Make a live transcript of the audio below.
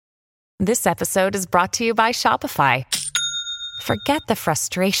This episode is brought to you by Shopify. Forget the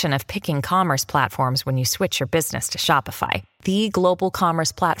frustration of picking commerce platforms when you switch your business to Shopify, the global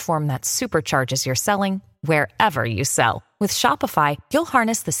commerce platform that supercharges your selling wherever you sell. With Shopify, you'll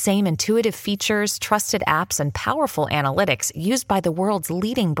harness the same intuitive features, trusted apps, and powerful analytics used by the world's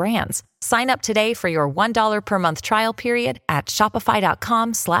leading brands. Sign up today for your $1 per month trial period at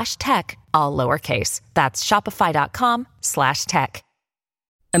shopify.com/tech, all lowercase. That's shopify.com/tech.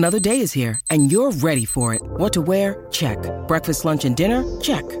 Another day is here, and you're ready for it. What to wear? Check. Breakfast, lunch, and dinner?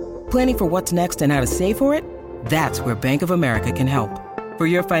 Check. Planning for what's next and how to save for it? That's where Bank of America can help. For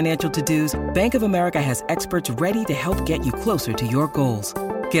your financial to-dos, Bank of America has experts ready to help get you closer to your goals.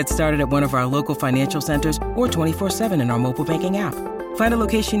 Get started at one of our local financial centers or 24/7 in our mobile banking app. Find a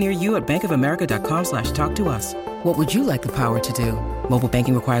location near you at bankofamerica.com/talktous. What would you like the power to do? Mobile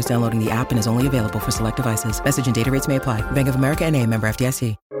banking requires downloading the app and is only available for select devices. Message and data rates may apply. Bank of America N.A., member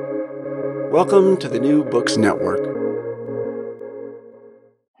FDIC. Welcome to the New Books Network.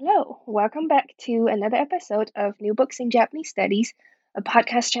 Hello, welcome back to another episode of New Books in Japanese Studies, a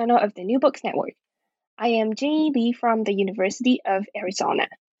podcast channel of the New Books Network. I am Jenny Lee from the University of Arizona.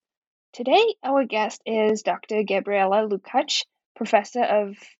 Today, our guest is Dr. Gabriella Lukács, professor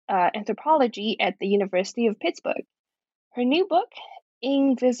of anthropology at the University of Pittsburgh. Her new book,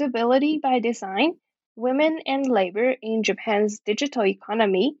 Invisibility by Design, Women and Labor in Japan's Digital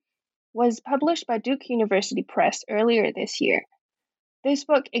Economy, was published by Duke University Press earlier this year. This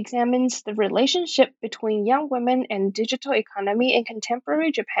book examines the relationship between young women and digital economy in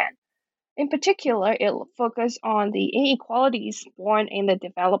contemporary Japan. In particular, it focuses on the inequalities born in the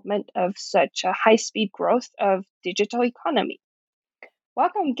development of such a high-speed growth of digital economy.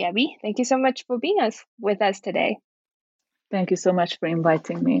 Welcome, Gabby. Thank you so much for being with us today. Thank you so much for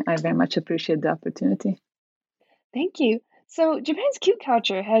inviting me. I very much appreciate the opportunity. Thank you. So, Japan's cute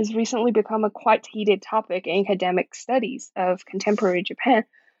culture has recently become a quite heated topic in academic studies of contemporary Japan.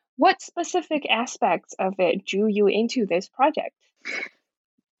 What specific aspects of it drew you into this project?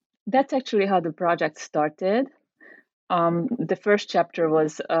 That's actually how the project started. The first chapter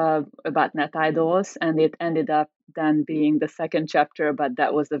was about net idols, and it ended up then being the second chapter, but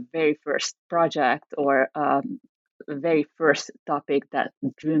that was the very first project or very first topic that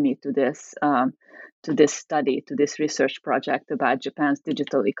drew me to this study, to this research project about Japan's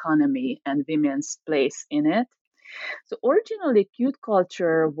digital economy and women's place in it. So originally, cute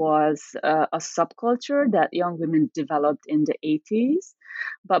culture was a subculture that young women developed in the 80s,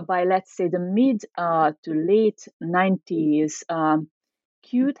 but by, let's say, the mid to late 90s,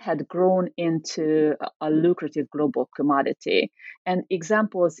 cute had grown into a lucrative global commodity. And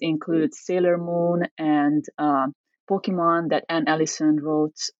examples include Sailor Moon and Pokemon that Anne Ellison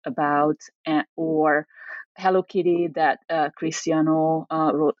wrote about, or Hello Kitty that Cristiano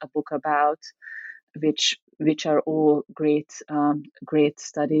wrote a book about, which are all great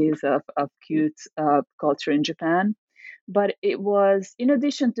studies of cute culture in Japan. But it was, in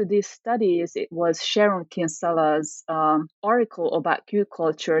addition to these studies, it was Sharon Kinsella's article about cute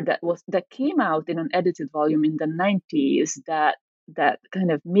culture that came out in an edited volume in the 90s that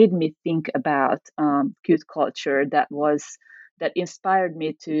kind of made me think about cute culture, that inspired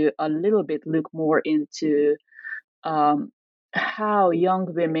me to a little bit look more into how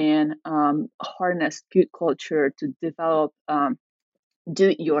young women harness cute culture to develop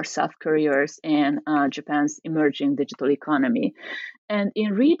do-it-yourself careers in Japan's emerging digital economy. And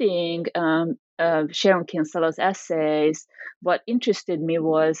in reading Sharon Kinsella's essays, what interested me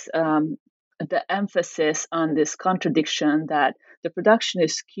was the emphasis on this contradiction that the production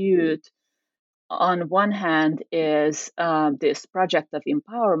is cute. On one hand is this project of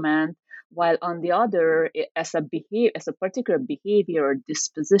empowerment, while on the other, as a particular behavior or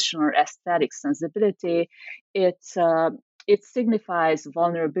disposition or aesthetic sensibility, it signifies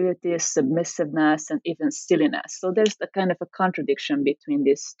vulnerability, submissiveness, and even silliness. So there's a kind of a contradiction between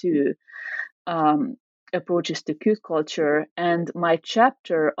these two approaches to cute culture. And my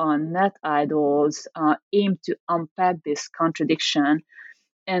chapter on net idols aimed to unpack this contradiction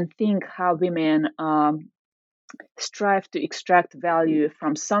and think how women strive to extract value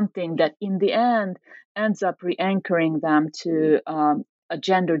from something that in the end ends up re-anchoring them to a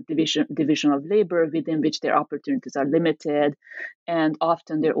gender division of labor within which their opportunities are limited and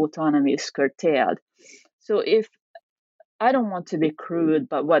often their autonomy is curtailed. So if I don't want to be crude,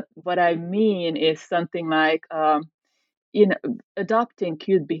 but what I mean is something like adopting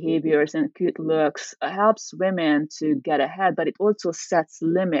cute behaviors and cute looks helps women to get ahead, but it also sets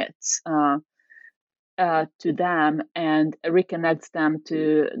limits to them and reconnects them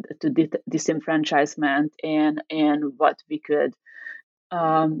to disenfranchisement and what we could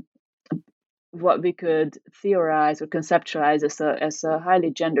what we could theorize or conceptualize as a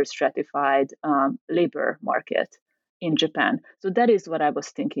highly gender stratified labor market in Japan. So that is what I was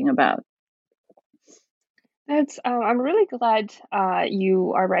thinking about. That's I'm really glad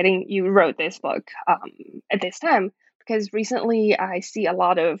you wrote this book at this time, because recently I see a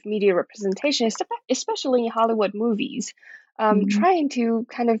lot of media representation, especially in Hollywood movies, trying to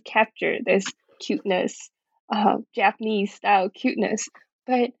kind of capture this cuteness, Japanese style cuteness.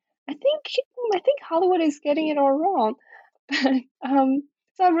 But I think I think Hollywood is getting it all wrong. But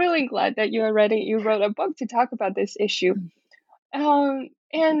so I'm really glad that you wrote a book to talk about this issue.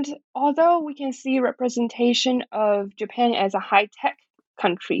 And although we can see representation of Japan as a high-tech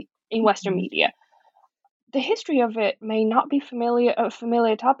country in Western media, the history of it may not be a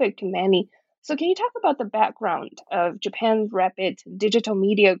familiar topic to many. So can you talk about the background of Japan's rapid digital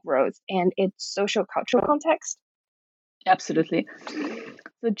media growth and its social cultural context? Absolutely.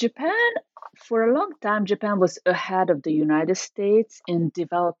 So Japan, for a long time, Japan was ahead of the United States in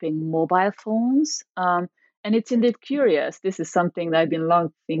developing mobile phones. And it's indeed curious. This is something that I've been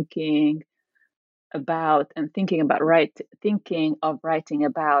long thinking about and thinking of writing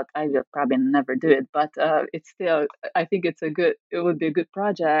about. I will probably never do it, but it's still, I think it would be a good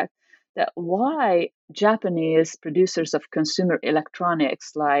project. That why Japanese producers of consumer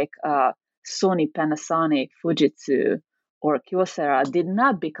electronics like Sony, Panasonic, Fujitsu, or Kyocera did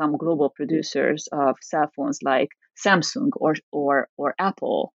not become global producers of cell phones like Samsung or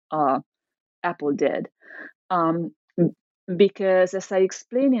Apple. Apple did. Um, because, as I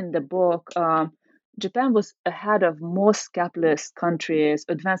explain in the book, Japan was ahead of most advanced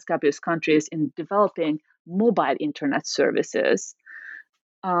capitalist countries in developing mobile internet services.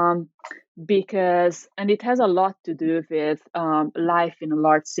 Um, and it has a lot to do with life in a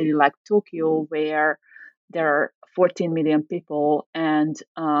large city like Tokyo, where there are 14 million people, and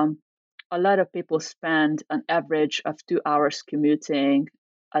a lot of people spend an average of 2 hours commuting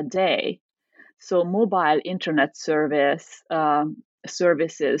a day. So mobile internet services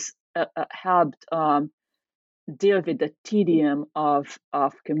helped deal with the tedium of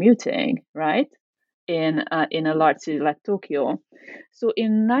commuting, right? In a large city like Tokyo. So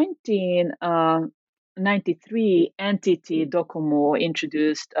in 1993, NTT Docomo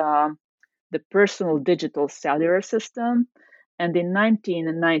introduced the personal digital cellular system, and in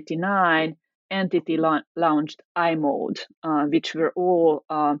 1999, NTT launched iMode, which were all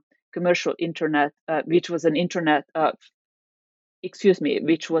commercial internet, which was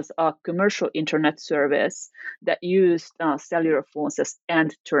a commercial internet service that used cellular phones as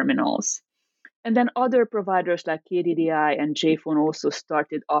end terminals. And then other providers like KDDI and JPhone also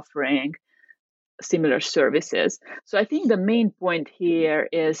started offering similar services. So I think the main point here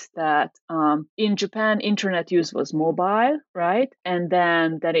is that in Japan, internet use was mobile, right? And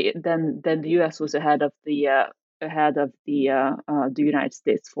then the US was ahead of the United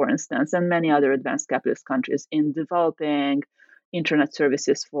States, for instance, and many other advanced capitalist countries in developing internet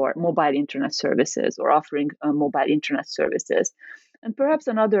services for mobile internet services or offering mobile internet services. And perhaps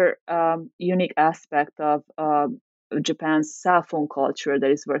another unique aspect of Japan's cell phone culture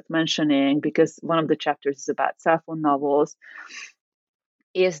that is worth mentioning, because one of the chapters is about cell phone novels,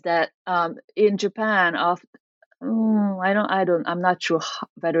 is that in Japan, I'm not sure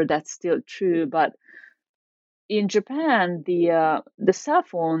whether that's still true, but in Japan, the cell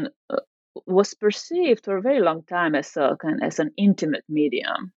phone was perceived for a very long time as an intimate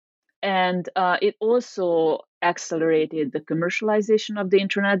medium, and it also accelerated the commercialization of the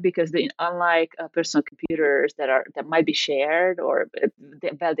internet because unlike personal computers that might be shared or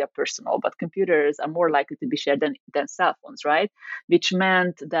they're personal, but computers are more likely to be shared than cell phones, right? Which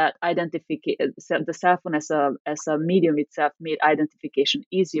meant that the cell phone as a medium itself made identification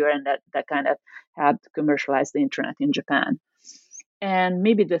easier, and that kind of helped commercialize the internet in Japan. And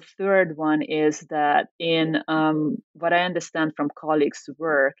maybe the third one is that in what I understand from colleagues'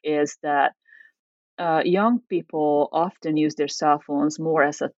 work is that young people often use their cell phones more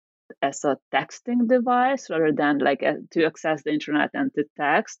as a texting device rather than to access the internet and to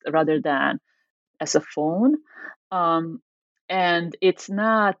text rather than as a phone. And it's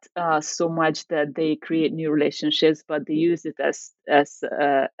not so much that they create new relationships, but they use it as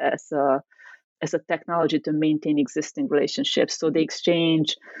a technology to maintain existing relationships. So they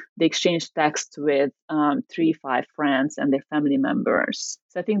exchange text with 3-5 friends and their family members.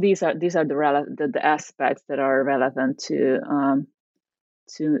 So I think these are the aspects that are relevant to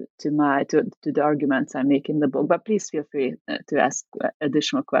the arguments I make in the book. But please feel free to ask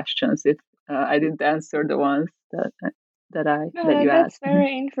additional questions if I didn't answer the ones that you That's asked.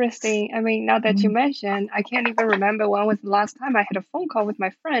 very interesting. I mean, now that you mention, I can't even remember when was the last time I had a phone call with my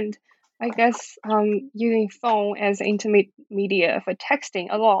friend I guess using phone as an intimate media for texting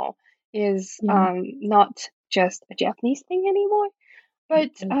alone is Yeah. not just a Japanese thing anymore.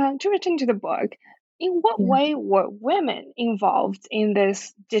 But to return to the book, in what Yeah. way were women involved in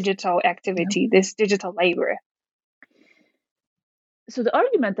this digital Yeah. activity, this digital labor? So the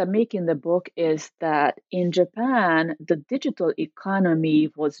argument I make in the book is that in Japan, the digital economy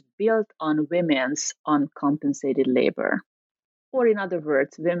was built on women's uncompensated labor. Or in other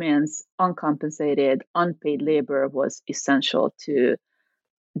words, women's uncompensated, unpaid labor was essential to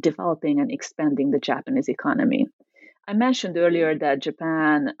developing and expanding the Japanese economy. I mentioned earlier that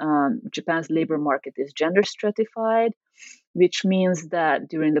Japan's labor market is gender stratified, which means that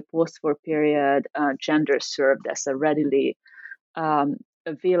during the post-war period, gender served as a readily um,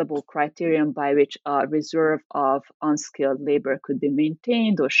 available criterion by which a reserve of unskilled labor could be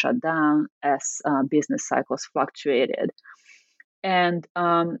maintained or shut down as business cycles fluctuated. And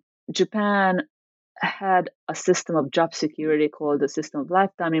Japan had a system of job security called the system of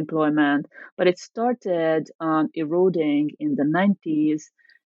lifetime employment, but it started eroding in the 90s,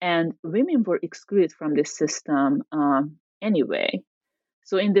 and women were excluded from this system anyway.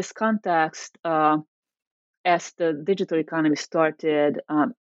 So, in this context, as the digital economy started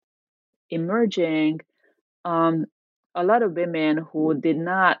emerging, um, a lot of women who did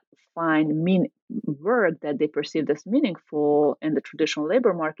not find work that they perceived as meaningful in the traditional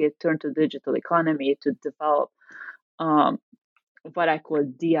labor market turned to the digital economy to develop um, what I call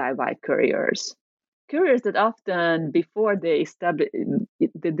DIY careers. Careers that often before they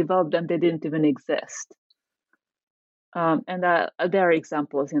developed them, they didn't even exist. And there are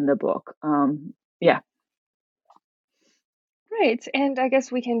examples in the book. Yeah. Right, and I guess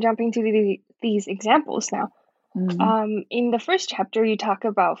we can jump into these examples now. Mhm. In the first chapter, you talk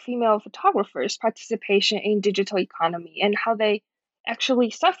about female photographers' participation in digital economy and how they actually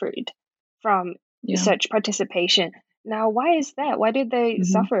suffered from Yeah. such participation. Now, why is that? Why did they Mhm.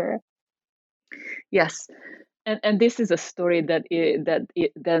 suffer? Yes, and this is a story that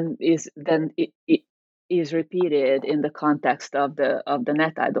is repeated in the context of the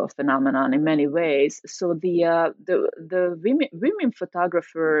net idol phenomenon in many ways. So the women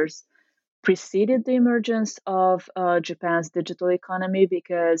photographers preceded the emergence of Japan's digital economy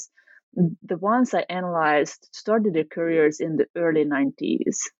because the ones I analyzed started their careers in the early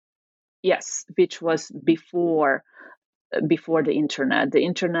 90s. Yes, which was before the internet. The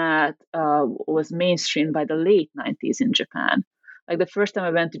internet was mainstreamed by the late 90s in Japan. Like the first time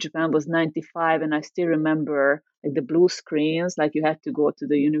I went to Japan was 95, and I still remember like the blue screens, like you had to go to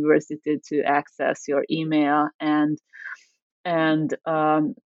the university to access your email and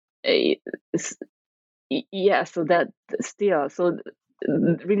eh, yeah, so that still so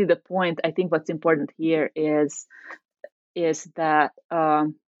really the point I think what's important here is that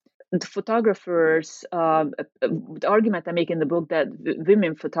the photographers, the argument I make in the book that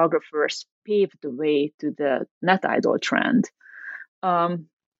women photographers paved the way to the net idol trend um,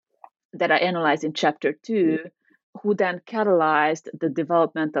 that I analyze in chapter 2, who then catalyzed the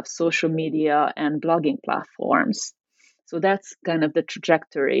development of social media and blogging platforms. So that's kind of the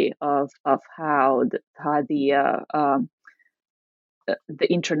trajectory of how the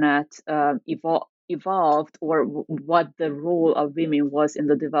internet evolved or what the role of women was in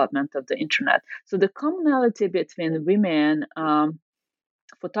the development of the internet. So the commonality between women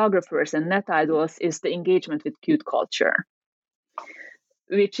photographers and net idols is the engagement with cute culture,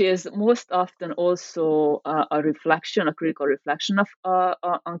 which is most often also a critical reflection of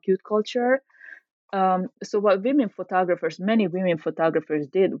on cute culture. So what many women photographers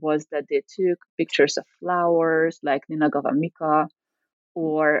did was that they took pictures of flowers like Ninagawa Mika,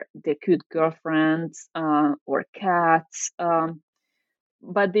 or their cute girlfriends or cats.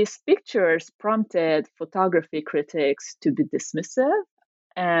 But these pictures prompted photography critics to be dismissive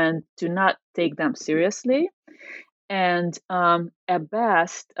and to not take them seriously. And at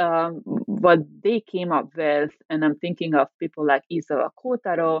best, what they came up with, and I'm thinking of people like Isawa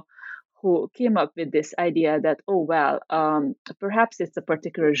Kotaro, who came up with this idea that, oh, well, perhaps it's a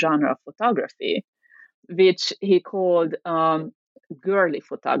particular genre of photography, which he called girly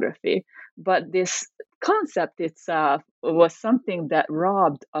photography. But this concept itself was something that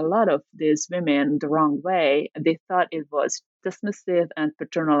robbed a lot of these women the wrong way. They thought it was dismissive and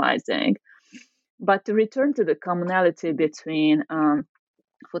paternalizing. But to return to the commonality between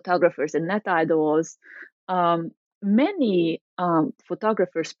photographers and net idols, many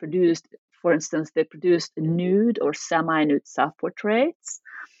photographers produced, for instance, they produced nude or semi nude self portraits,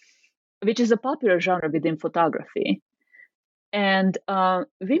 which is a popular genre within photography. And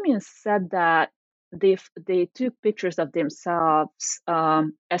women said that they took pictures of themselves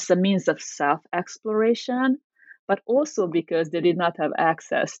as a means of self-exploration, but also because they did not have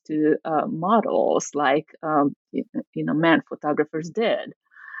access to models like men photographers did,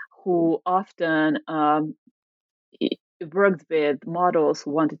 who often worked with models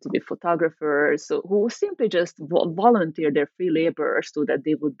who wanted to be photographers, so who simply just volunteered their free labor so that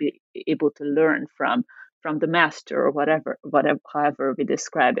they would be able to learn from the master, or whatever, however we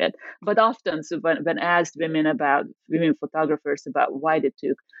describe it. But often, so when asked women photographers about why they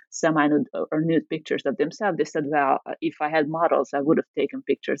took semi-nude or nude pictures of themselves, they said, well, if I had models, I would have taken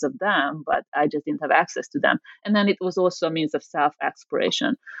pictures of them, but I just didn't have access to them. And then it was also a means of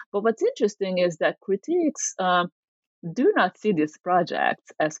self-exploration. But what's interesting is that critiques do not see these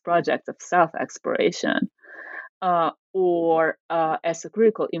projects as projects of self-exploration or as a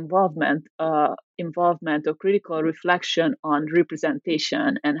critical involvement or critical reflection on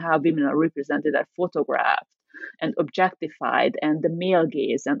representation and how women are represented and photographed and objectified and the male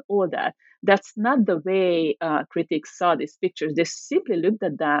gaze and all that. That's not the way critics saw these pictures. They simply looked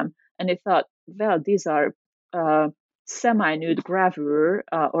at them and they thought, well, these are semi-nude gravure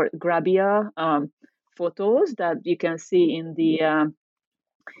or grabia photos that you can see in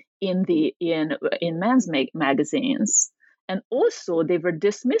men's magazines. And also they were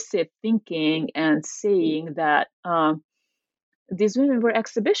dismissive thinking and saying that these women were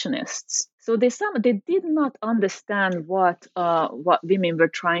exhibitionists. So they did not understand what women were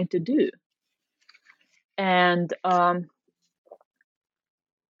trying to do, and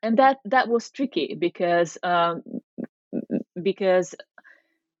that was tricky because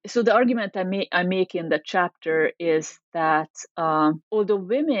so the argument I make in the chapter is that although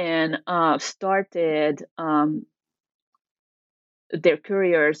women started their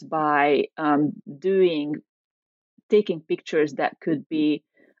careers by taking pictures that could be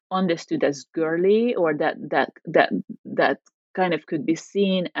understood as girly, or that kind of could be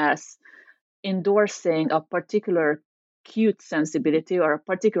seen as endorsing a particular cute sensibility or a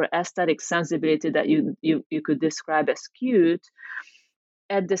particular aesthetic sensibility that you could describe as cute.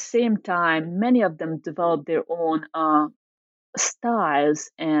 At the same time, many of them developed their own styles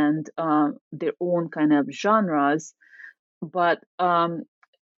and their own kind of genres, but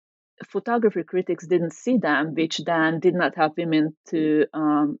photography critics didn't see them, which then did not help women to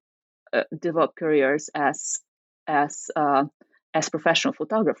develop careers as professional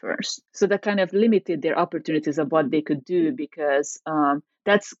photographers. So that kind of limited their opportunities of what they could do, because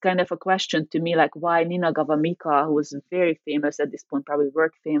that's kind of a question to me, like why Nina Gavamika, who was very famous at this point, probably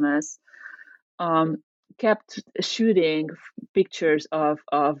world famous, kept shooting pictures of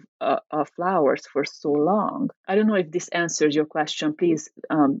flowers for so long. I don't know if this answers your question. Please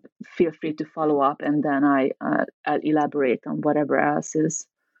feel free to follow up, and then I'll elaborate on whatever else is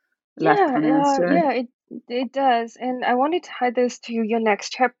left unanswered. Yeah, it does. And I wanted to tie this to your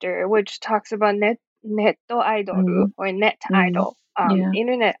next chapter, which talks about netto idol or net idol,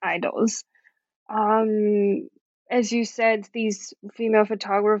 internet idols. As you said, these female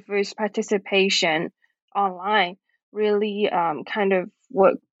photographers' participation online really kind of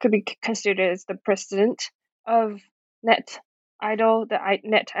what could be considered as the precedent of net idol, the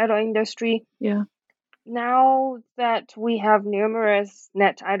net idol industry. Yeah. Now that we have numerous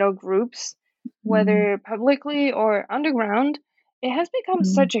net idol groups, whether publicly or underground, it has become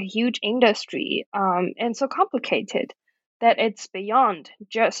such a huge industry and so complicated that it's beyond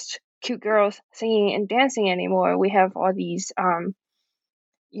just cute girls singing and dancing anymore. We have all these,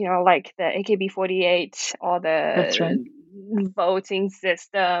 like the AKB48, all the voting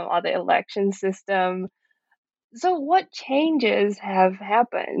system, all the election system. So, what changes have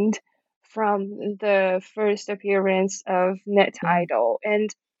happened from the first appearance of Net Idol,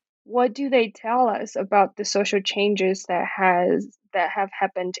 and what do they tell us about the social changes that have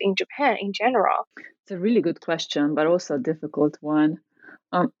happened in Japan in general? It's a really good question, but also a difficult one.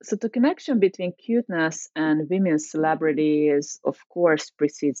 So the connection between cuteness and women's celebrities, of course,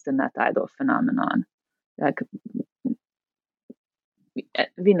 precedes the Net Idol phenomenon. Like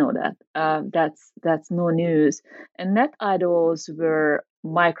we know that. That's no news. And net idols were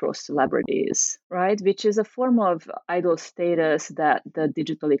micro celebrities, right? Which is a form of idol status that the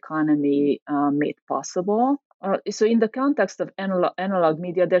digital economy made possible. So in the context of analog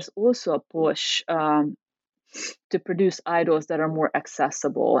media, there's also a push to produce idols that are more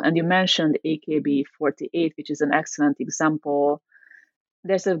accessible. And you mentioned AKB48, which is an excellent example.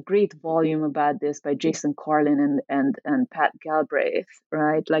 There's a great volume about this by Jason Carlin and Pat Galbraith,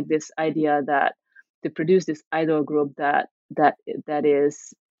 right? Like this idea that to produce this idol group that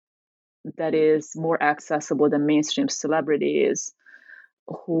is more accessible than mainstream celebrities,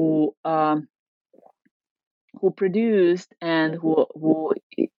 who who produced and who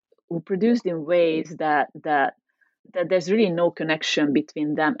produced in ways that there's really no connection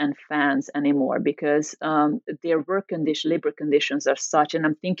between them and fans anymore, because their labor conditions are such. And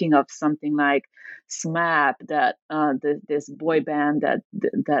I'm thinking of something like SMAP, that this boy band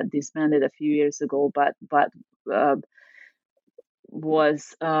that disbanded a few years ago, but uh,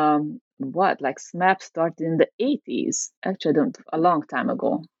 was what, like, SMAP started in the 80s. Actually, I don't a long time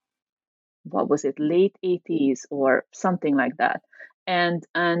ago. What was it, late 80s or something like that. And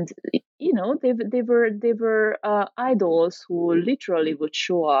they were idols who literally would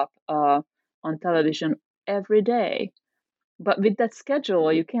show up on television every day. But with that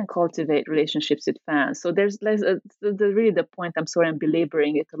schedule, you can't cultivate relationships with fans. So really the point. I'm sorry, I'm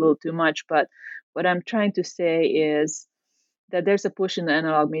belaboring it a little too much, but what I'm trying to say is that there's a push in the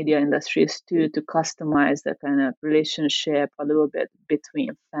analog media industries too to customize the kind of relationship a little bit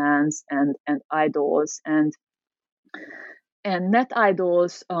between fans and idols. And net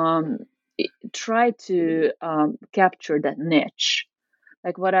idols try to capture that niche.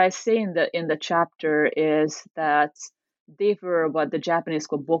 Like what I say in the chapter is that they were what the Japanese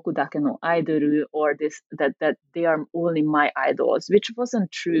call bokudake no idoru, or this that they are only my idols, which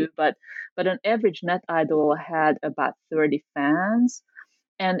wasn't true, but an average net idol had about 30 fans,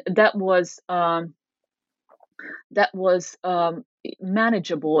 and that was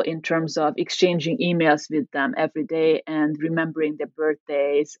manageable in terms of exchanging emails with them every day and remembering their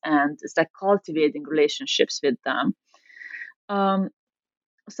birthdays, and it's like cultivating relationships with them. Um,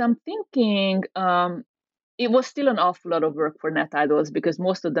 so I'm thinking it was still an awful lot of work for net idols because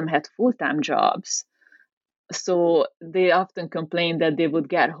most of them had full-time jobs. So they often complained that they would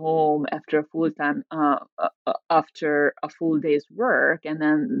get home after after a full day's work, and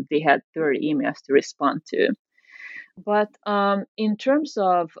then they had 30 emails to respond to. But in terms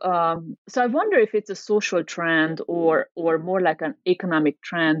of, so I wonder if it's a social trend or more like an economic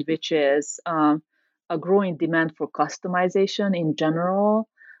trend, which is a growing demand for customization in general,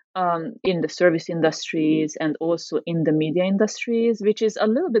 in the service industries and also in the media industries, which is a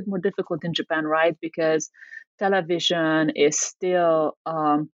little bit more difficult in Japan, right? Because television is still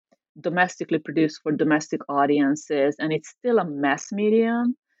domestically produced for domestic audiences, and it's still a mass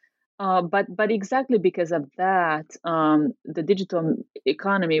medium. But exactly because of that, the digital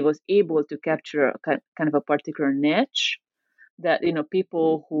economy was able to capture kind of a particular niche, that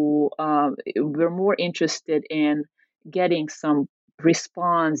people who were more interested in getting some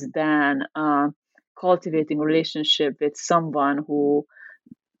response than cultivating a relationship with someone who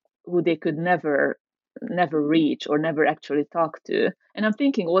they could never reach or never actually talk to. And I'm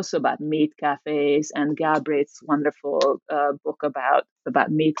thinking also about maid cafes and Galbraith's wonderful book about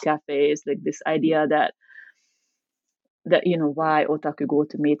maid cafes, like this idea that why otaku go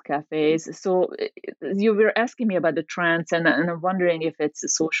to maid cafes. So you were asking me about the trends, and I'm wondering if it's a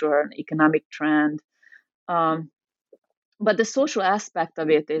social or an economic trend. Um, but the social aspect of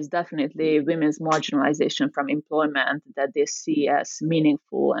it is definitely women's marginalization from employment that they see as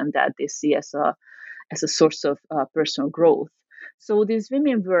meaningful and that they see as a source of personal growth. So these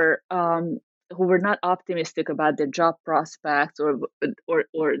women were who were not optimistic about their job prospects, or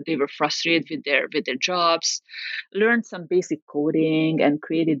they were frustrated with their jobs, learned some basic coding and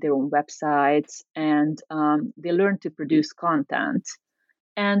created their own websites, and they learned to produce content.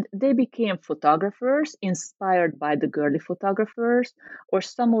 And they became photographers inspired by the girly photographers, or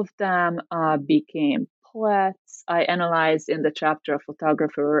some of them became poets. I analyzed in the chapter a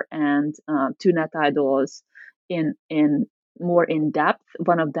photographer and two net idols in more in depth.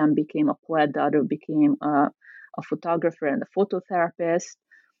 One of them became a poet, the other became a photographer and a phototherapist,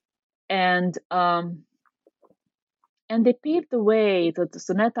 and they paved the way.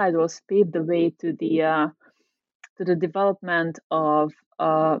 The net idols paved the way to the development of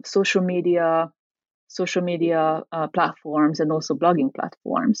social media platforms and also blogging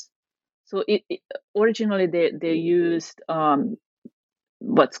platforms. So originally they used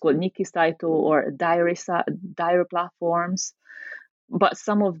what's called Nikki Saito or diary platforms, but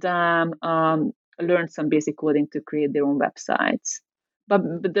some of them learned some basic coding to create their own websites. But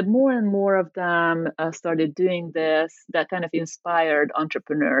the more and more of them started doing this, that kind of inspired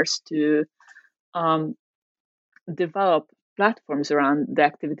entrepreneurs to develop platforms around the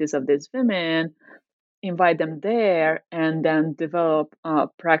activities of these women, invite them there, and then develop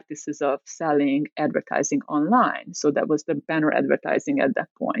practices of selling advertising online. So that was the banner advertising at that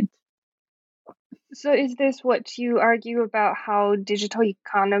point. So is this what you argue about how digital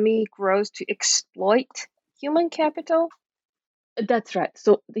economy grows to exploit human capital? That's right.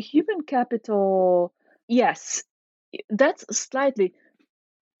 So the human capital, yes, that's slightly,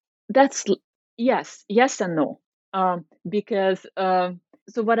 that's yes and no. Because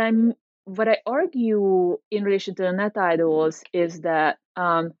so what I argue in relation to the net idols is that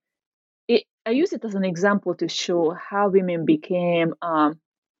I use it as an example to show how women became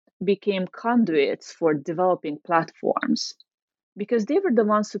conduits for developing platforms, because they were the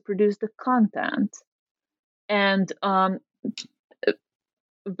ones who produced the content. And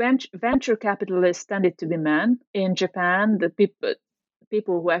venture capitalists tended to be men. In Japan, the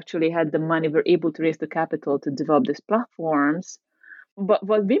people who actually had the money were able to raise the capital to develop these platforms. But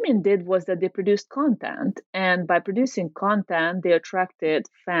what women did was that they produced content, and by producing content, they attracted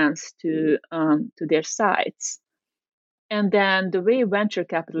fans to their sites. And then the way venture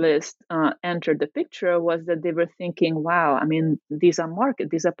capitalists entered the picture was that they were thinking, "Wow, I mean, these are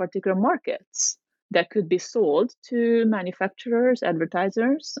particular markets that could be sold to manufacturers,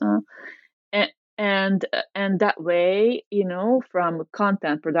 advertisers, and and that way, from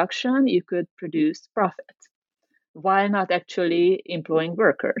content production, you could produce profit while not actually employing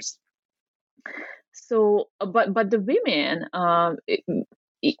workers." So, but the women,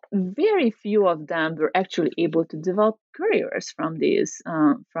 very few of them were actually able to develop careers from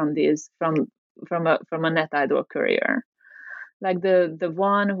a net idol career. Like the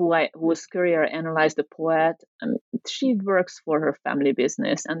one whose career analyzed the poet, she works for her family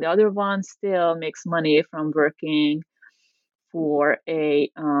business, and the other one still makes money from working for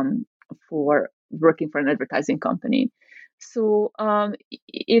an advertising company. So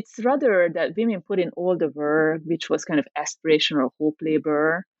it's rather that women put in all the work, which was kind of aspirational hope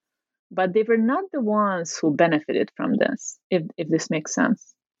labor, but they were not the ones who benefited from this, if this makes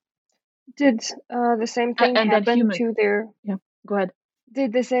sense. Did the same thing And then happen to their? Yeah, go ahead.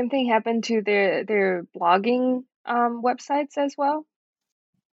 Did the same thing happen to their blogging websites as well?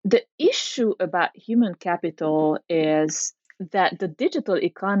 The issue about human capital is that the digital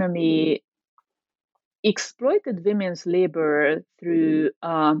economy exploited women's labor through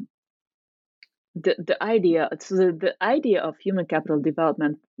the idea. So the idea of human capital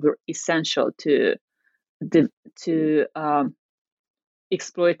development were essential to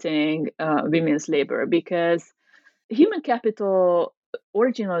exploiting women's labor, because human capital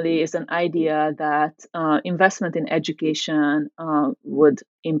originally is an idea that investment in education would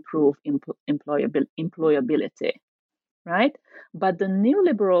improve employability, right? But the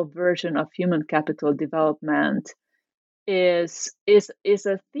neoliberal version of human capital development is a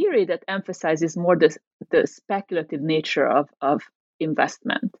theory that emphasizes more the speculative nature of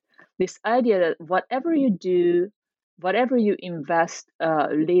investment. This idea that whatever you do, whatever you invest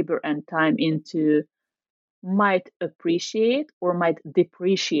labor and time into, might appreciate or might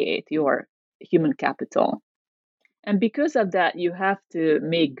depreciate your human capital. And because of that, you have to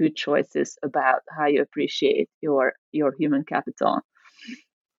make good choices about how you appreciate your human capital.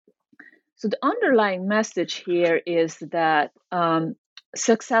 So the underlying message here is that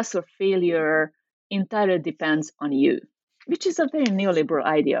success or failure entirely depends on you, which is a very neoliberal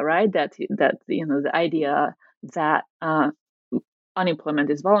idea, right? That the idea that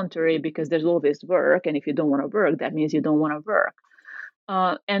unemployment is voluntary because there's always work, and if you don't want to work, that means you don't want to work.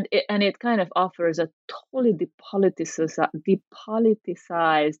 And it kind of offers a totally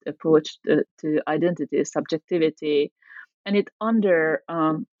depoliticized approach to identity, subjectivity, and it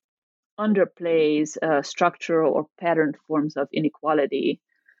underplays structural or patterned forms of inequality,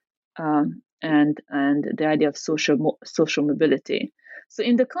 and the idea of social mobility. So,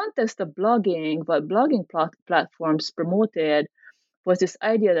 in the context of blogging, what blogging platforms promoted was this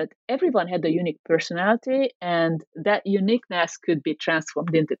idea that everyone had a unique personality, and that uniqueness could be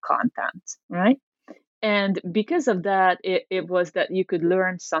transformed into content, right? And because of that, it was that you could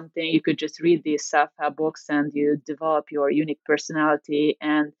learn something, you could just read these self-help books and you develop your unique personality,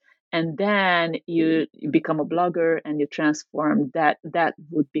 and then you become a blogger and you transform that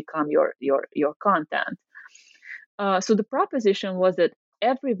would become your content. So the proposition was that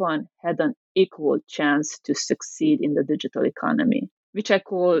everyone had an equal chance to succeed in the digital economy, which I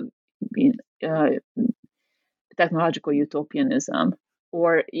call uh, technological utopianism,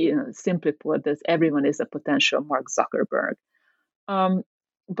 or simply put, that everyone is a potential Mark Zuckerberg.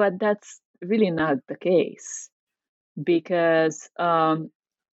 But that's really not the case, because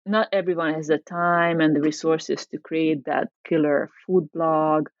not everyone has the time and the resources to create that killer food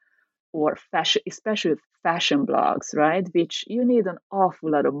blog or fashion, especially fashion blogs, right? Which you need an awful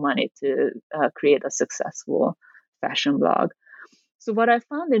lot of money to create a successful fashion blog. So what I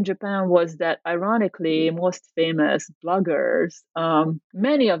found in Japan was that, ironically, most famous bloggers,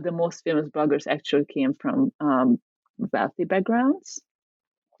 many of the most famous bloggers actually came from wealthy backgrounds,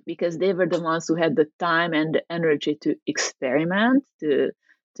 because they were the ones who had the time and the energy to experiment, to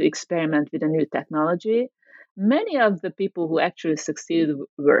to experiment with a new technology. Many of the people who actually succeeded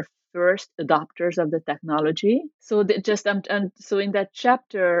were first adopters of the technology. So so in that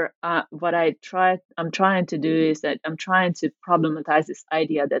chapter, what I'm trying to do is that I'm trying to problematize this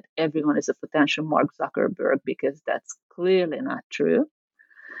idea that everyone is a potential Mark Zuckerberg, because that's clearly not true.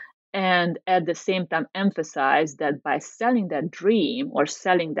 And at the same time emphasize that by selling that dream or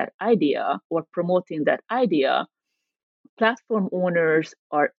selling that idea or promoting that idea, platform owners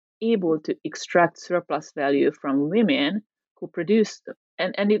are able to extract surplus value from women who produce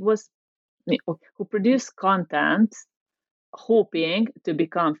and it was who produce content hoping to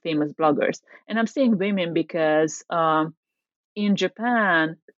become famous bloggers. And I'm saying women because in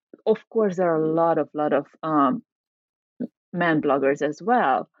Japan, of course, there are a lot of men bloggers as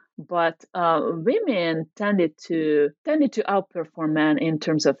well, but women tended to outperform men in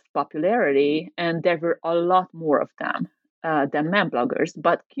terms of popularity, and there were a lot more of them than men bloggers.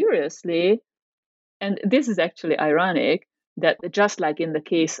 But curiously, and this is actually ironic, that just like in the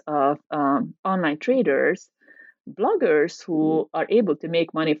case of online traders, bloggers who are able to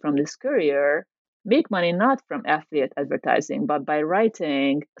make money from this career make money not from affiliate advertising, but by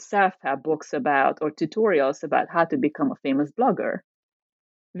writing self-help books about or tutorials about how to become a famous blogger,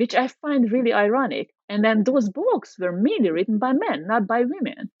 which I find really ironic. And then those books were mainly written by men, not by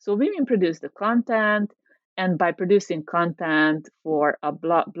women. So women produce the content, and by producing content for a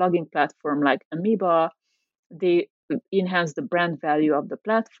blogging platform like Amoeba, they enhance the brand value of the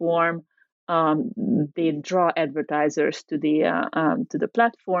platform. They draw advertisers to the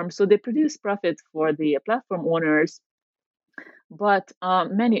platform, so they produce profits for the platform owners. But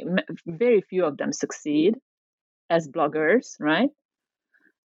very few of them succeed as bloggers, right?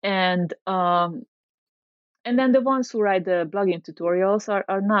 And then the ones who write the blogging tutorials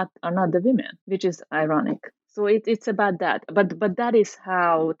are not the women, which is ironic. So it's about that. But that is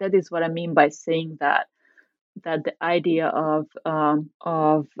what I mean by saying that the idea of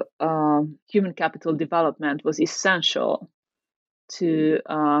human capital development was essential to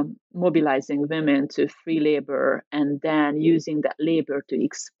mobilizing women to free labor and then using that labor to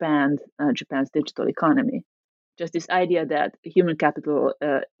expand Japan's digital economy. Just this idea that human capital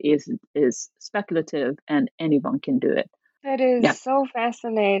is speculative and anyone can do it. That is so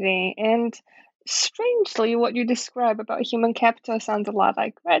fascinating. And strangely, what you describe about human capital sounds a lot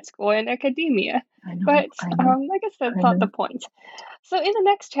like grad school and academia. I know, But I know. I guess that's not the point. So in the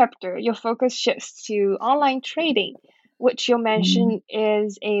next chapter, your focus shifts to online trading, which you mentioned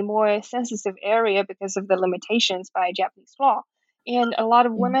is a more sensitive area because of the limitations by Japanese law. And a lot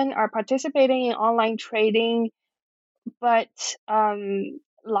of women are participating in online trading, but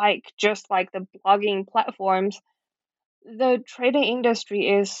just like the blogging platforms, the trading industry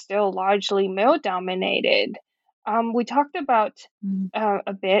is still largely male dominated. We talked about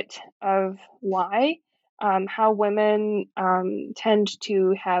a bit of why, how women tend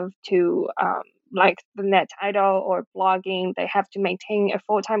to have to, like the net idol or blogging, they have to maintain a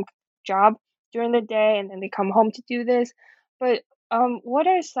full time job during the day and then they come home to do this. But what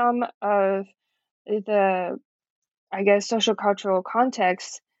are some of the, I guess, social cultural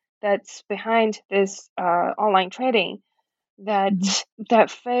contexts that's behind this online trading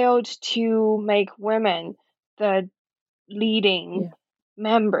that failed to make women the leading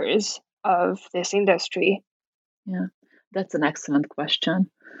members of this industry? Yeah, that's an excellent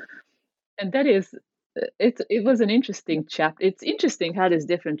question. And that is, it was an interesting chapter. It's interesting how these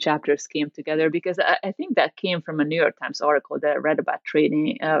different chapters came together, because I think that came from a New York Times article that I read about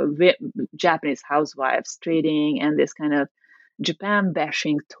trading, Japanese housewives trading, and this kind of Japan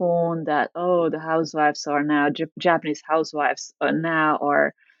bashing tone that, oh, the housewives are now, Japanese housewives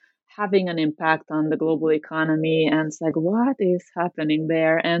are having an impact on the global economy. And it's like, what is happening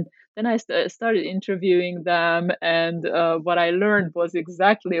there? And then I started interviewing them, and what I learned was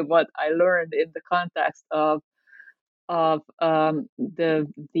exactly what I learned in the context of the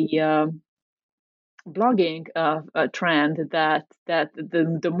blogging trend, that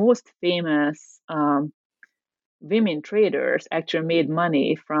the most famous women traders actually made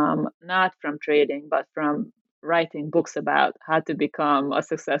money from, not from trading, but from writing books about how to become a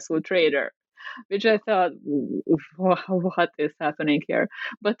successful trader, which I thought, what is happening here?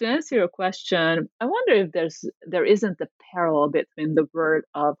 But to answer your question, I wonder if there isn't a parallel between the word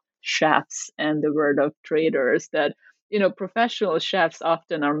of chefs and the word of traders. That, professional chefs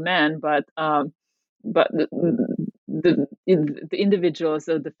often are men, but the individuals,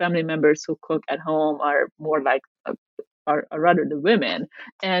 the family members who cook at home, are more like are rather the women.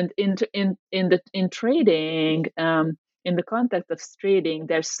 And in trading, in the context of trading,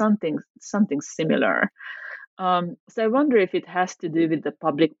 there's something similar. So I wonder if it has to do with the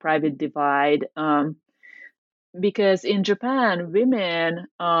public-private divide, because in Japan, women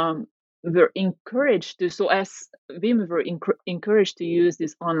were encouraged to, so as women were encouraged to use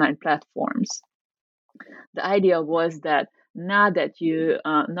these online platforms. The idea was that now that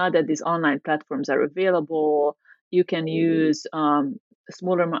these online platforms are available, you can use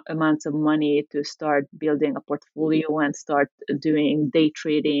smaller amounts of money to start building a portfolio and start doing day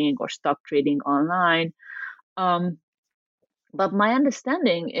trading or stock trading online. But my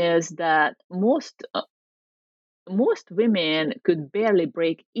understanding is that most women could barely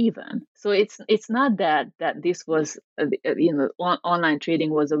break even. So it's not that this was online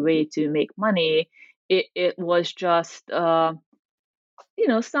trading was a way to make money. It was just some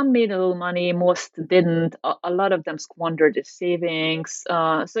made a little money, most didn't. A lot of them squandered their savings.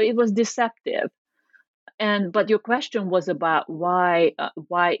 So it was deceptive. And but your question was about why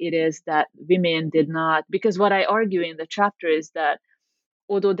it is that women did not, because what I argue in the chapter is that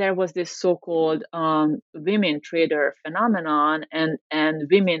although there was this so-called women trader phenomenon, and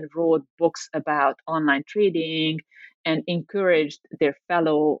women wrote books about online trading and encouraged their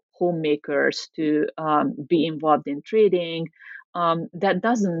fellow homemakers to be involved in trading, that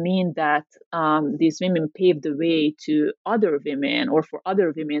doesn't mean that these women paved the way to other women, or for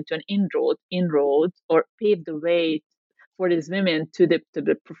other women to an inroad, or paved the way for these women to the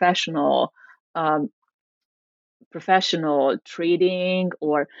professional trading,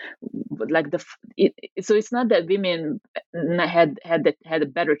 or like so it's not that women had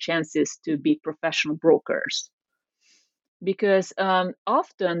better chances to be professional brokers, because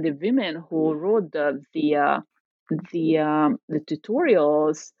often the women who wrote the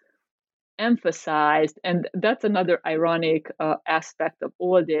tutorials emphasized, and that's another ironic aspect of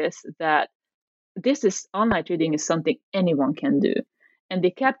all this, that this is online trading is something anyone can do, and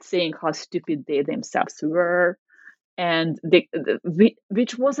they kept saying how stupid they themselves were, and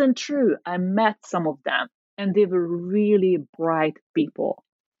which wasn't true. I met some of them, and they were really bright people.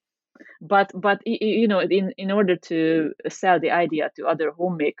 But in order to sell the idea to other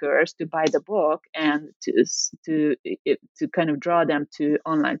homemakers to buy the book, and to kind of draw them to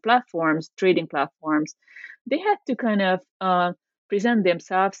online platforms, trading platforms, they had to kind of present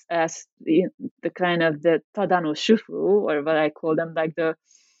themselves as the kind of the tadano shufu, or what I call them, like the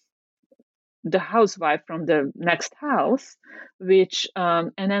housewife from the next house, which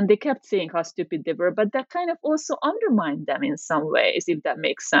and then they kept saying how stupid they were, but that kind of also undermined them in some ways, if that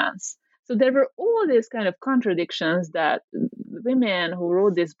makes sense. So there were all these kind of contradictions that women who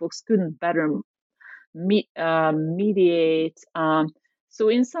wrote these books couldn't better mediate. So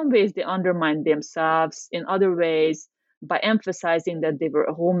in some ways they undermined themselves. In other ways, by emphasizing that they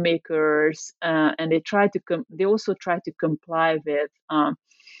were homemakers, and they also tried to comply with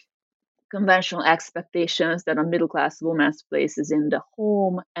conventional expectations that a middle class woman's place is in the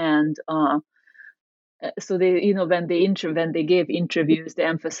home. And so they, when they gave interviews, they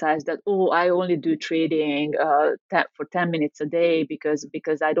emphasized that, oh, I only do trading for 10 minutes a day because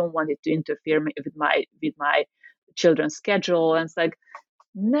I don't want it to interfere with my children's schedule. And it's like,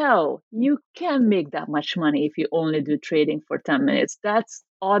 no, you can't make that much money if you only do trading for 10 minutes. That's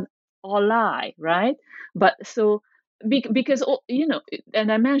all lie, right? But so because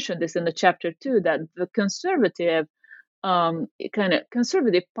and I mentioned this in the chapter too, that the kind of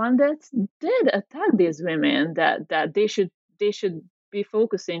conservative pundits did attack these women, that they should be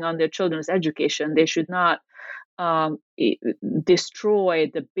focusing on their children's education. They should not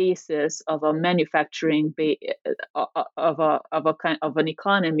destroy the basis of a manufacturing of an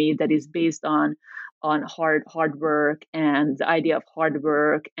economy that is based on hard work, and the idea of hard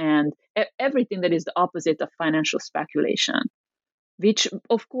work, and everything that is the opposite of financial speculation, which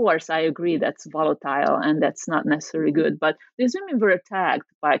of course I agree that's volatile and that's not necessarily good. But these women were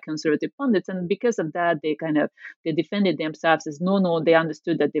attacked by conservative pundits, and because of that they defended themselves as no, they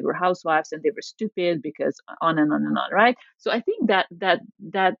understood that they were housewives and they were stupid, because on and on and on, right? So I think that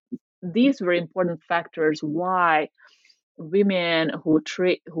these were important factors why women who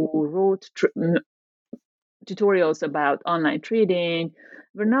wrote tutorials about online trading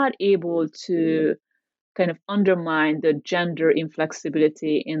were not able to kind of undermine the gender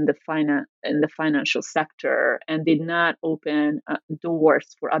inflexibility in the financial sector, and did not open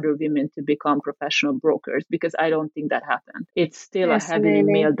doors for other women to become professional brokers, because I don't think that happened. It's still a heavily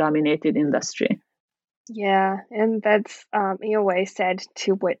male dominated industry. Yeah, and that's in a way sad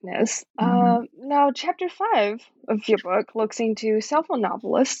to witness. Now, chapter 5 of your book looks into cell phone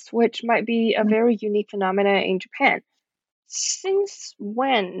novelists, which might be a very unique phenomena in Japan. Since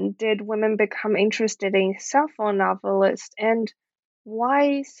when did women become interested in cell phone novelists, and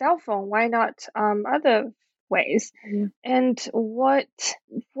why cell phone? Why not other ways. And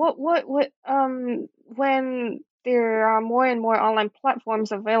when there are more and more online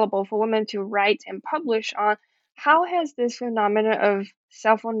platforms available for women to write and publish on, how has this phenomenon of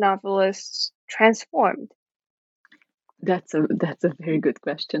cell phone novelists transformed? That's a very good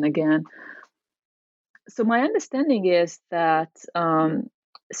question again. So my understanding is that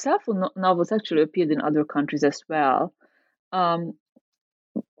cell phone novels actually appeared in other countries as well. Um,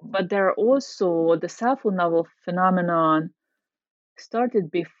 but there are also the cell phone novel phenomenon started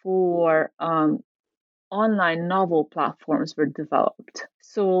before online novel platforms were developed.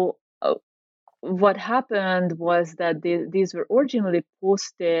 So what happened was that these were originally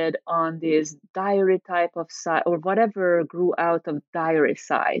posted on this diary type of site or whatever grew out of diary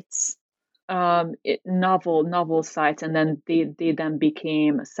sites, novel sites, and then they then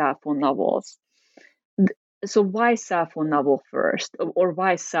became cell phone novels. So why cell phone novel first, or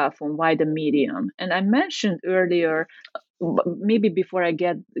why cell phone? Why the medium? And I mentioned earlier, maybe before I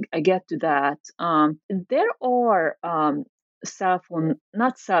get to that, there are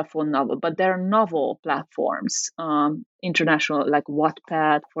not cell phone novel, but there are novel platforms, international, like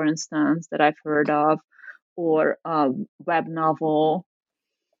Wattpad, for instance, that I've heard of, or web novel.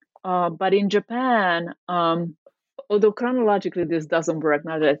 But in Japan, although chronologically this doesn't work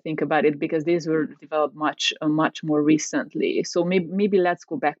now that I think about it, because these were developed much more recently. So maybe let's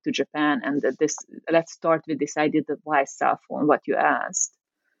go back to Japan, and let's start with this idea of why cell phone, what you asked.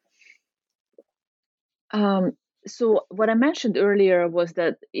 So what I mentioned earlier was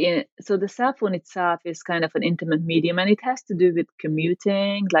that so the cell phone itself is kind of an intimate medium, and it has to do with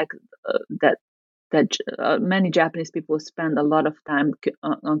commuting, like that many Japanese people spend a lot of time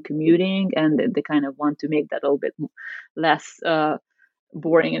on commuting, and they kind of want to make that a little bit less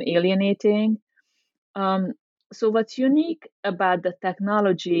boring and alienating. Um, so what's unique about the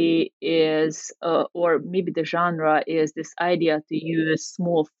technology is, or maybe the genre, is this idea to use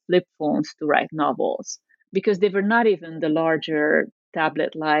small flip phones to write novels, because they were not even the larger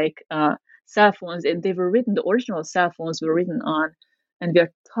tablet-like cell phones. And they were written, the original cell phones were written on, and we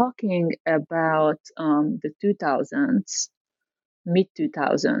are talking about the 2000s, mid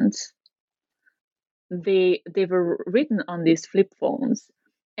 2000s. They were written on these flip phones,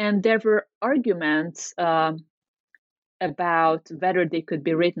 and there were arguments about whether they could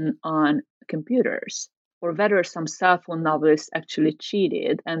be written on computers, or whether some cell phone novelists actually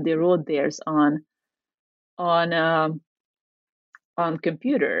cheated and they wrote theirs on um, on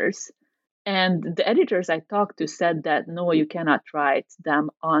computers. And the editors I talked to said that no, you cannot write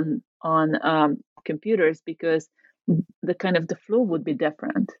them on computers, because the flow would be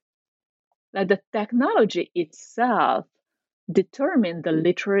different. Like the technology itself determined the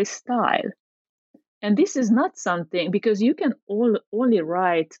literary style. And this is not something, because you can only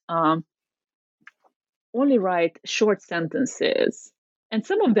write short sentences. And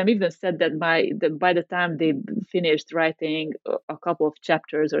some of them even said that by the time they finished writing a couple of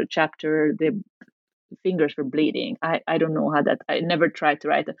chapters or a chapter, their fingers were bleeding. I don't know how that. I never tried to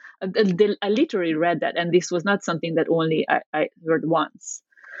write. I literally read that, and this was not something that only I heard once.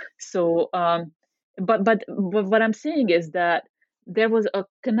 So, but what I'm saying is that there was a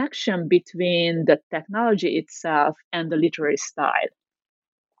connection between the technology itself and the literary style,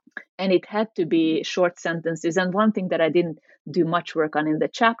 and it had to be short sentences. And one thing that I didn't do much work on in the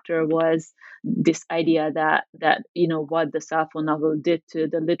chapter was this idea that what the cell phone novel did to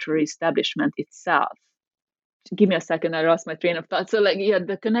the literary establishment itself. Give me a second, I lost my train of thought. So like, yeah,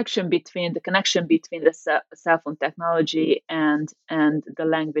 the connection between the cell phone technology and the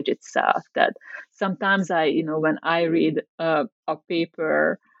language itself, that sometimes when I read a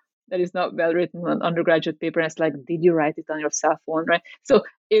paper that is not well written, an undergraduate paper, and it's like, did you write it on your cell phone, right? So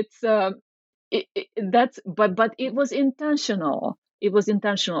it's that's but it was intentional. It was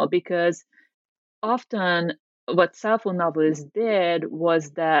intentional, because often what cell phone novelists did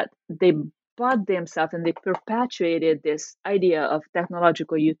was that they bought themselves and they perpetuated this idea of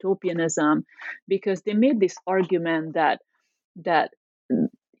technological utopianism, because they made this argument that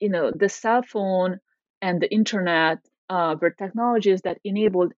the cell phone and the internet were technologies that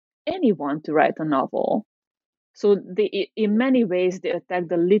enabled anyone to write a novel. So in many ways, they attacked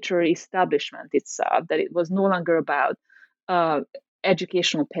the literary establishment itself, that it was no longer about uh,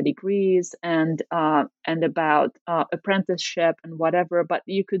 educational pedigrees and about apprenticeship and whatever, but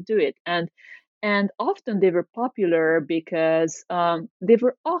you could do it. And often they were popular because they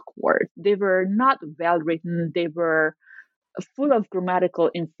were awkward. They were not well written. They were full of grammatical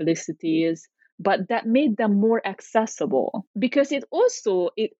infelicities, but that made them more accessible, because it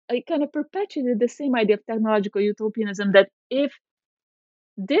kind of perpetuated the same idea of technological utopianism, that if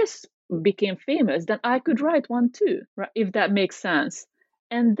this became famous, then I could write one too, right? If that makes sense.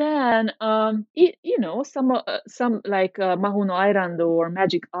 And then, some like Mahuno Airando or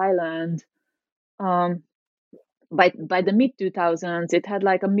Magic Island, um, by the mid 2000s, it had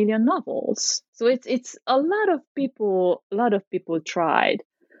like 1 million novels. So it's a lot of people tried.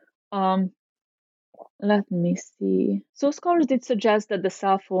 Um, Let me see. So scholars did suggest that the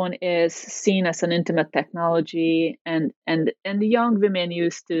cell phone is seen as an intimate technology, and the young women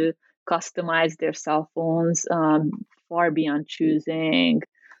used to customize their cell phones far beyond choosing,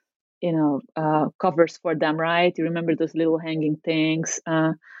 covers for them. Right? You remember those little hanging things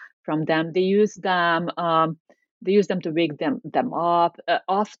from them? They use them. They use them to wake them up.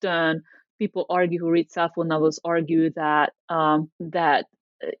 Often, people who read cell phone novels argue that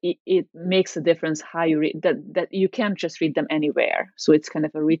it makes a difference how you read, that you can't just read them anywhere. So it's kind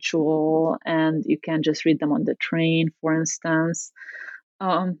of a ritual, and you can't just read them on the train, for instance.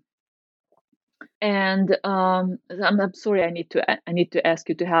 Um, and I'm sorry, I need to ask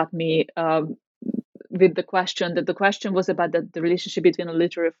you to help me with the question. That the question was about the relationship between a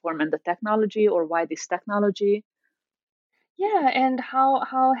literary form and the technology, or why this technology. Yeah, and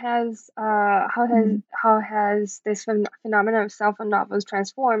how has this phenomenon of cell phone novels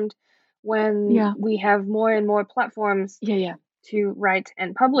transformed when Yeah, we have more and more platforms yeah. to write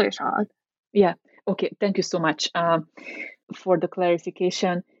and publish on? Yeah. Okay. Thank you so much for the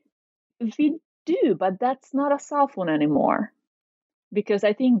clarification. We do, but that's not a cell phone anymore. Because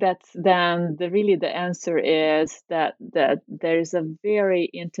I think that's then the answer is that there is a very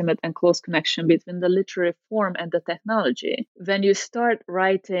intimate and close connection between the literary form and the technology. When you start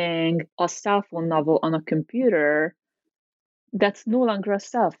writing a cell phone novel on a computer, that's no longer a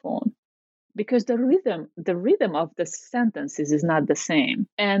cell phone, because the rhythm of the sentences is not the same.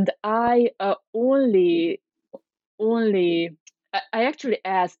 And I only I actually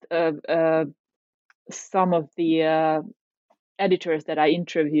asked some of the editors that I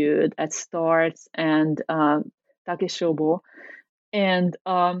interviewed at Starts and Takeshobo, and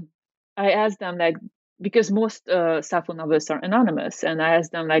I asked them, like, because most Sappho novels are anonymous, and I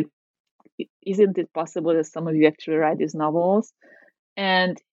asked them, like, isn't it possible that some of you actually write these novels?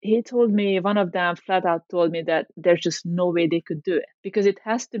 And one of them flat out told me that there's just no way they could do it, because it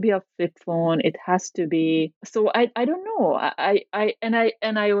has to be a flip phone. It has to be. So I don't know.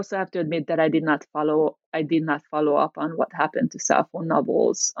 I also have to admit that I did not follow up on what happened to cell phone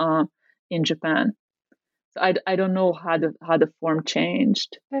novels in Japan. So I don't know how the form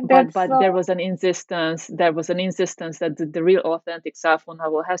changed, And but that's but so there was an insistence that the real authentic cell phone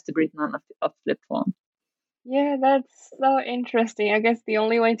novel has to be written on a flip phone. Yeah, that's so interesting. I guess the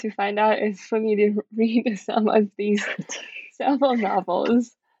only way to find out is for me to read some of these cell phone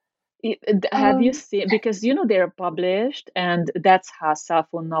novels. Have you Um, seen, because they're published, and that's how cell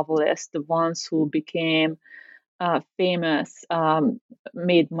phone novelists, the ones who became famous,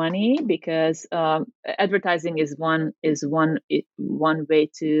 made money, because advertising is one way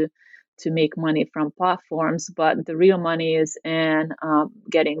to make money from platforms, but the real money is in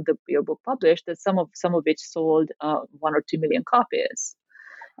getting your book published. That some of which sold 1 or 2 million copies,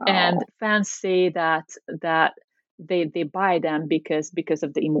 and oh, fans say that they buy them because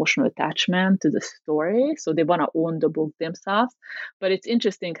of the emotional attachment to the story, so they want to own the book themselves. But it's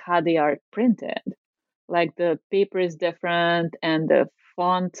interesting how they are printed. Like, the paper is different, and the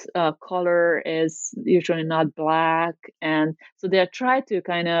font color is usually not black, and so they try to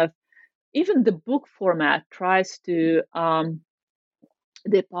kind of, even the book format tries to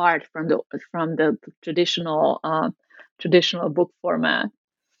depart from the traditional book format.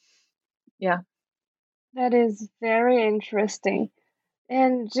 Yeah. that is very interesting.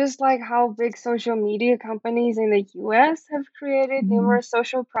 And just like how big social media companies in the US have created Mhm. numerous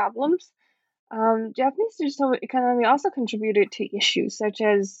social problems, Japanese digital economy also contributed to issues such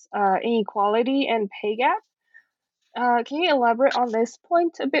as inequality and pay gap. Can you elaborate on this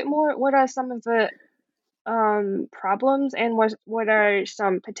point a bit more? What are some of the problems, and what are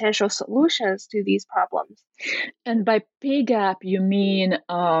some potential solutions to these problems? And by pay gap, you mean,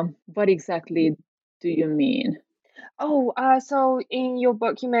 what exactly do you mean? Oh, so in your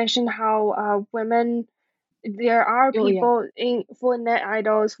book, you mentioned how women, there are Oh, yeah. people in for net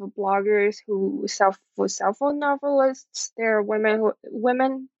idols, for bloggers for cell phone novelists. There are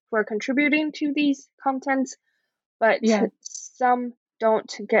women who are contributing to these contents, but Yeah. some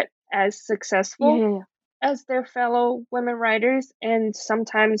don't get as Yeah, successful yeah, yeah. as their fellow women writers, and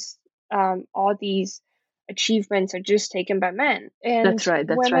sometimes all these achievements are just taken by men. And That's right.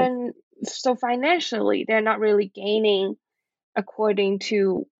 That's right. women, so financially, they're not really gaining according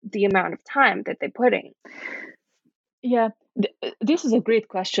to the amount of time that they put in. Yeah. This is a great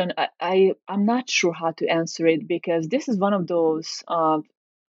question. I'm not sure how to answer it, because this is one of those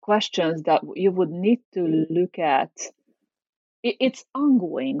questions that you would need to look at. It's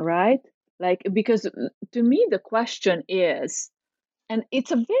ongoing, right? Like, because to me, the question is, and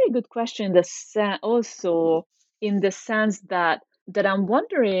it's a very good question in the also in the sense that I'm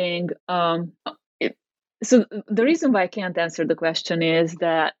wondering. It, so the reason why I can't answer the question is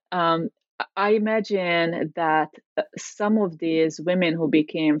that I imagine that some of these women who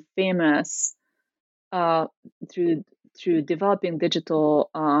became famous uh, through developing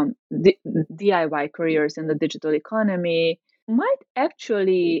digital DIY careers in the digital economy might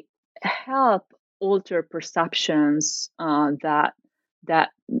actually help alter perceptions that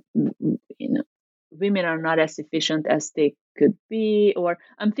you know women are not as efficient as they could be. Or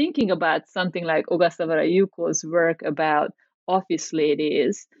I'm thinking about something like Ogasawara Yuko's work about office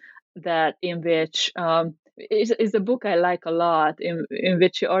ladies, that in which is a book I like a lot, in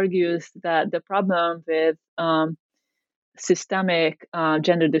which she argues that the problem with systemic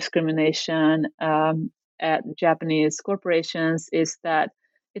gender discrimination at Japanese corporations is that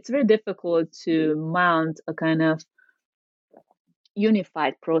it's very difficult to mount a kind of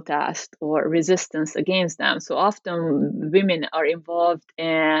unified protest or resistance against them. So often women are involved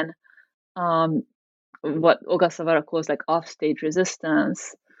in um, what Ogasawara calls like offstage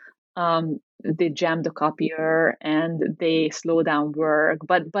resistance. They jam the copier and they slow down work,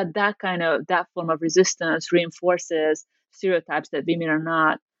 but that form of resistance reinforces stereotypes that women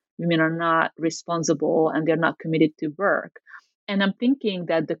are not responsible and they're not committed to work. And I'm thinking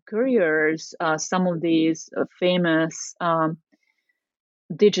that the couriers, some of these famous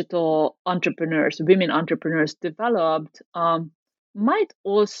digital entrepreneurs, women entrepreneurs developed, might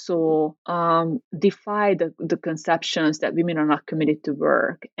also defy the conceptions that women are not committed to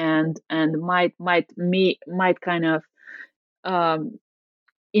work, and might kind of um,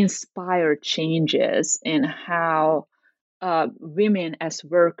 inspire changes in how women as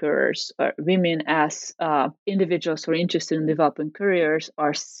workers, or women as individuals who are interested in developing careers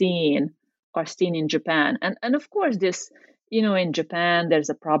are seen in Japan. And of course, this, in Japan, there's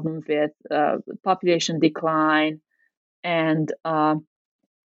a problem with population decline, and the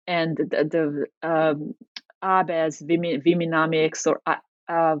Abe's Womenomics, or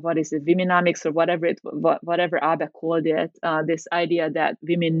what is it, Womenomics, or whatever Abe called it, this idea that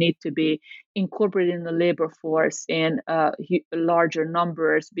women need to be incorporated in the labor force in larger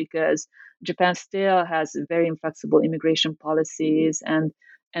numbers, because Japan still has very inflexible immigration policies, and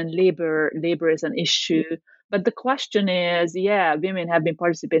labor is an issue. But the question is, yeah, women have been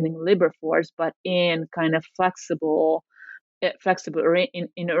participating in the labor force, but in kind of flexible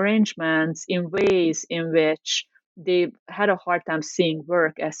in arrangements, in ways in which they had a hard time seeing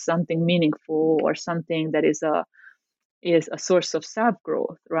work as something meaningful, or something that is a source of self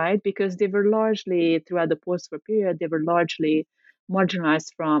growth, right? Because they were largely, throughout the post-war period, they were largely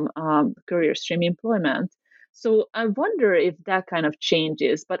marginalized from career stream employment. So I wonder if that kind of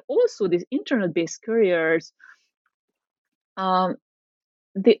changes. But also these internet-based careers, um,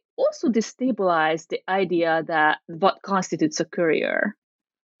 they also destabilize the idea that what constitutes a career,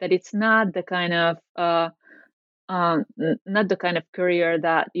 that it's not the kind of not the kind of career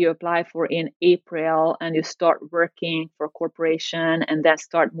that you apply for in April and you start working for a corporation and then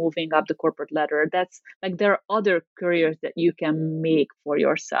start moving up the corporate ladder. That's like, there are other careers that you can make for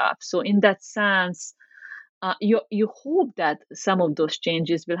yourself. So in that sense, you hope that some of those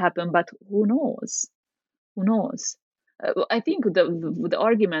changes will happen, but who knows? Who knows? I think the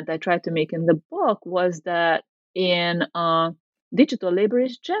argument I tried to make in the book was that in digital labor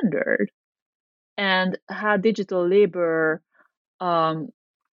is gendered, and how digital labor, um,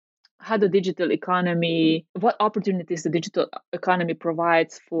 how the digital economy, what opportunities the digital economy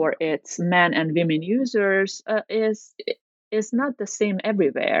provides for its men and women users is not the same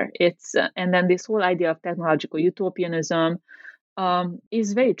everywhere. It's and then this whole idea of technological utopianism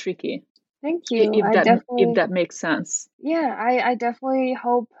is very tricky. Thank you. If that makes sense. Yeah, I definitely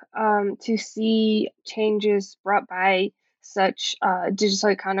hope to see changes brought by such digital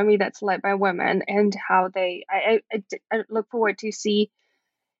economy that's led by women, and how I look forward to see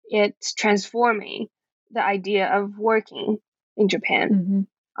it transforming the idea of working in Japan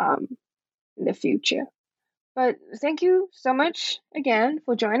in the future. But thank you so much again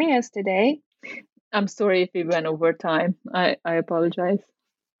for joining us today. I'm sorry if we went over time. I apologize.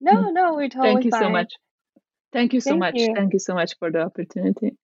 No, we're totally Thank you so fine. much. Thank you so Thank much. you. Thank you so much for the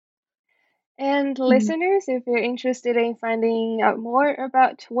opportunity. And listeners, if you're interested in finding out more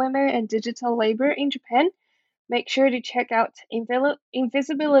about women and digital labor in Japan, make sure to check out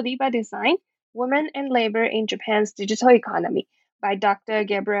Invisibility by Design, Women and Labor in Japan's Digital Economy by Dr.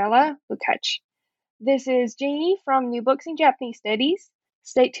 Gabriella Lukács. This is Janie from New Books in Japanese Studies.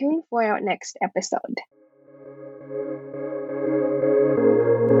 Stay tuned for our next episode.